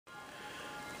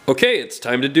Okay, it's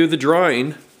time to do the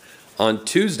drawing. On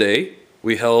Tuesday,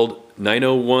 we held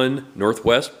 901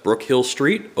 Northwest Brook Hill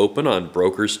Street open on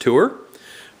Broker's Tour.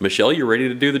 Michelle, you ready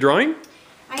to do the drawing?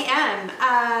 I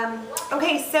am.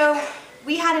 Okay, so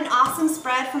we had an awesome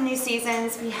spread from New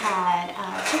Seasons. We had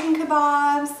chicken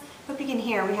kebabs. Hope you can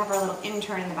hear. We have our little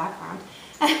intern in the background.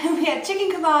 We had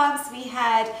chicken kebabs. We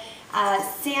had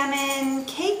salmon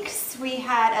cakes. We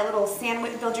had a little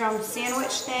sandwich, build your own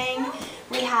sandwich thing.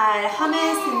 We had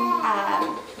hummus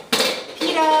and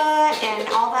pita and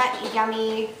all that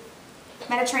yummy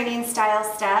Mediterranean style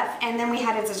stuff. And then we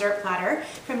had a dessert platter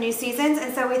from New Seasons.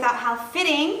 And so we thought how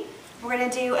fitting, we're going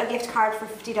to do a gift card for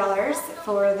 $50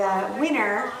 for the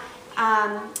winner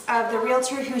of the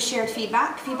realtor who shared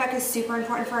feedback. Feedback is super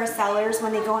important for our sellers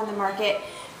when they go on the market.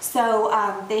 So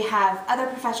they have other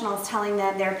professionals telling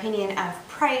them their opinion of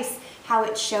price, how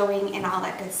it's showing, and all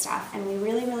that good stuff. And we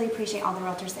really, really appreciate all the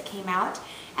realtors that came out,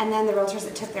 and then the realtors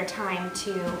that took their time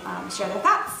to share their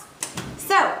thoughts.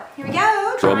 So here we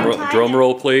go. Drum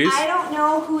roll, please. I don't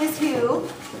know who is who.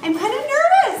 I'm kind of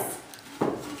nervous.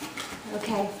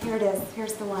 Okay, here it is.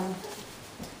 Here's the one.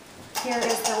 Here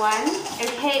is the one.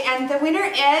 Okay, and the winner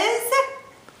is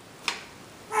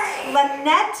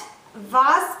Lynette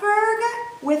Vosberg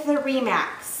with the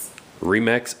Remax.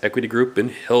 Remax Equity Group in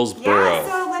Hillsboro. Yeah,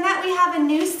 so Lynette, we have a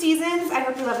New Seasons. I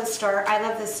hope you love this store. I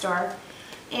love this store.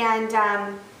 And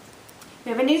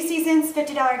we have a New Seasons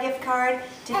 $50 gift card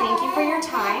to thank you for your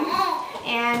time.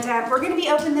 And we're going to be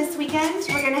open this weekend.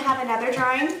 We're going to have another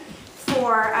drawing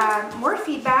for more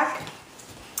feedback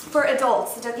for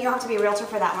adults. You don't have to be a realtor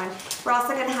for that one. We're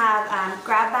also going to have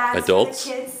grab bags adults? for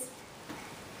the kids.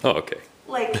 Oh, okay.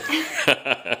 Like,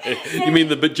 you mean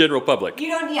the general public? You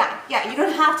don't, you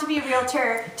don't have to be a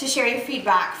realtor to share your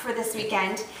feedback for this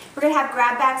weekend. We're gonna have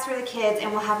grab bags for the kids,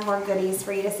 and we'll have more goodies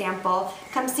for you to sample.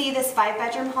 Come see this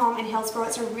 5-bedroom home in Hillsboro.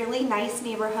 It's a really nice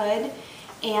neighborhood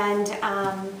and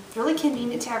really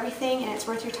convenient to everything, and it's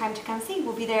worth your time to come see.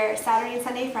 We'll be there Saturday and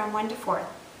Sunday from 1 to 4.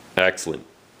 Excellent.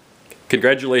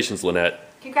 Congratulations,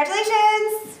 Lynette.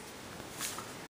 Congratulations.